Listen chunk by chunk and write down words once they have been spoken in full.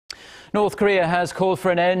North Korea has called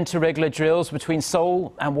for an end to regular drills between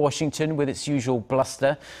Seoul and Washington with its usual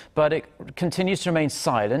bluster, but it continues to remain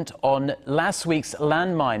silent on last week's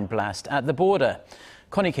landmine blast at the border.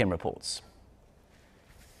 Connie Kim reports.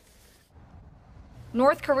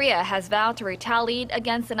 North Korea has vowed to retaliate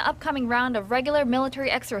against an upcoming round of regular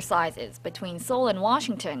military exercises between Seoul and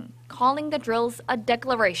Washington, calling the drills a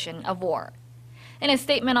declaration of war. In a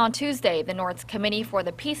statement on Tuesday, the North's Committee for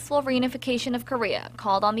the Peaceful Reunification of Korea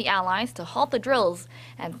called on the allies to halt the drills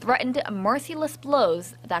and threatened merciless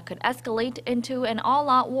blows that could escalate into an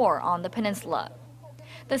all-out war on the peninsula.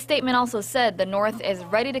 The statement also said the North is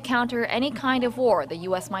ready to counter any kind of war the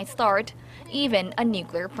U.S. might start, even a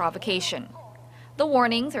nuclear provocation. The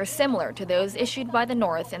warnings are similar to those issued by the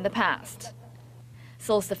North in the past.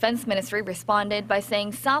 Seoul's defense ministry responded by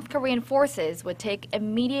saying South Korean forces would take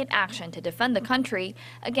immediate action to defend the country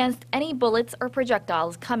against any bullets or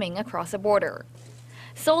projectiles coming across the border.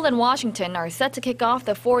 Seoul and Washington are set to kick off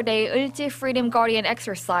the 4-day Ulchi-Freedom Guardian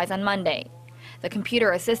exercise on Monday. The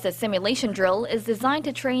computer-assisted simulation drill is designed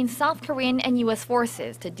to train South Korean and U.S.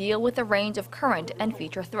 forces to deal with a range of current and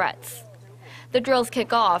future threats. The drills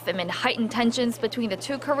kick off amid heightened tensions between the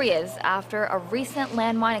two Koreas after a recent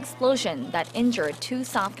landmine explosion that injured 2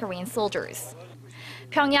 South Korean soldiers.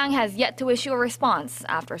 Pyongyang has yet to issue a response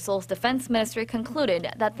after Seoul's defense ministry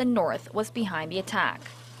concluded that the North was behind the attack.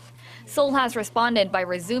 Seoul has responded by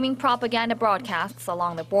resuming propaganda broadcasts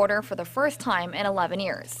along the border for the first time in 11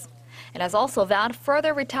 years. It has also vowed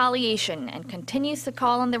further retaliation and continues to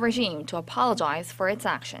call on the regime to apologize for its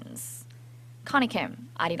actions. Connie Kim,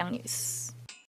 Arirang News.